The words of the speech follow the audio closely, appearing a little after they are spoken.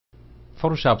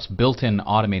Photoshop's built-in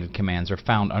automated commands are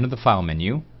found under the File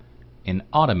menu in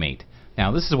Automate.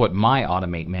 Now this is what my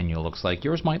Automate menu looks like.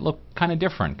 Yours might look kind of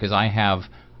different because I have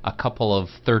a couple of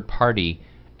third-party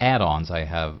add-ons. I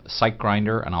have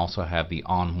SiteGrinder and also have the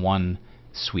On1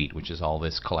 suite, which is all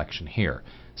this collection here.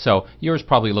 So yours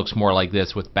probably looks more like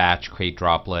this with Batch, Create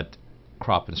Droplet,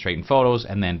 Crop and Straighten Photos,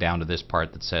 and then down to this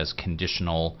part that says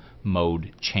Conditional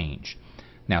Mode Change.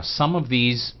 Now some of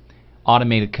these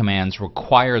automated commands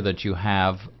require that you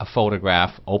have a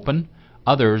photograph open.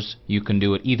 Others, you can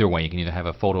do it either way. You can either have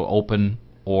a photo open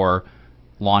or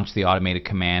launch the automated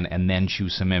command and then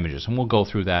choose some images. And we'll go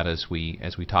through that as we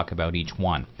talk about each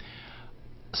one.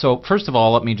 So first of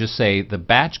all, let me just say the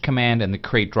batch command and the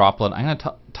create droplet, I'm going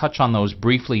to touch on those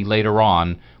briefly later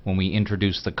on when we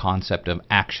introduce the concept of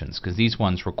actions, because these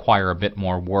ones require a bit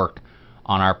more work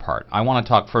on our part. I want to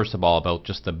talk first of all about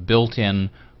just the built-in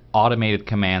automated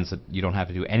commands that you don't have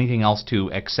to do anything else to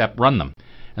except run them.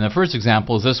 And the first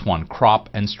example is this one, crop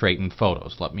and straighten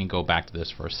photos. Let me go back to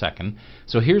this for a second.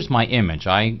 So here's my image.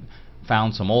 I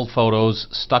found some old photos,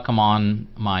 stuck them on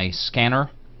my scanner,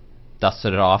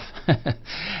 dusted it off,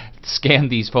 scanned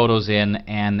these photos in,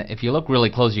 and if you look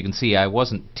really close you can see I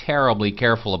wasn't terribly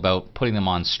careful about putting them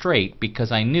on straight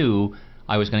because I knew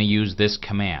I was going to use this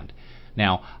command.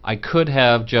 Now I could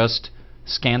have just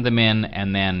scanned them in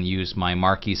and then used my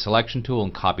marquee selection tool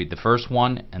and copied the first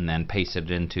one and then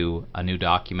pasted it into a new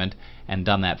document and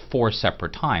done that 4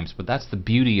 separate times. But that's the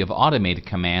beauty of automated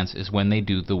commands, is when they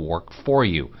do the work for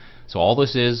you. So all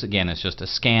this is, again, is just a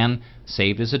scan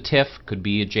saved as a TIFF, could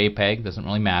be a JPEG, doesn't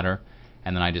really matter,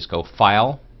 and then I just go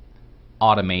File,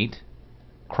 Automate,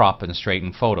 Crop and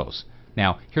Straighten Photos.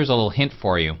 Now here's a little hint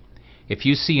for you. If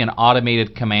you see an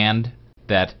automated command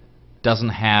that doesn't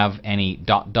have any ...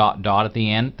 at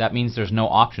the end, that means there's no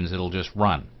options, it'll just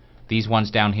run. These ones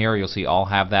down here you'll see all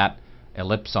have that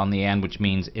ellipse on the end, which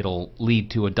means it'll lead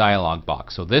to a dialog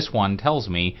box. So this one tells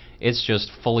me it's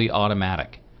just fully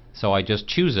automatic. So I just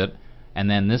choose it, and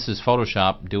then this is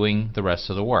Photoshop doing the rest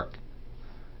of the work.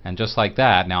 And just like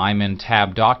that, now I'm in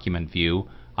Tab Document View,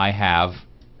 I have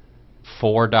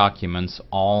 4 documents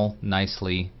all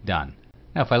nicely done.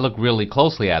 Now if I look really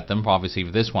closely at them, obviously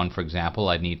for this one for example,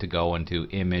 I'd need to go into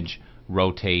Image,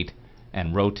 Rotate,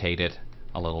 and rotate it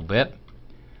a little bit.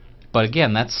 But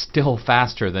again, that's still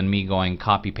faster than me going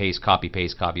copy paste, copy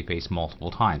paste, copy paste multiple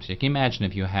times. You can imagine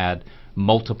if you had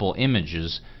multiple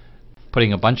images,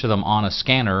 putting a bunch of them on a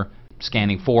scanner,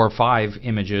 scanning 4 or 5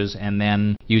 images, and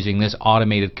then using this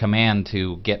automated command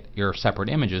to get your separate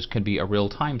images could be a real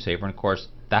time saver. And of course,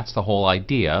 that's the whole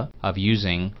idea of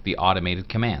using the automated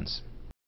commands.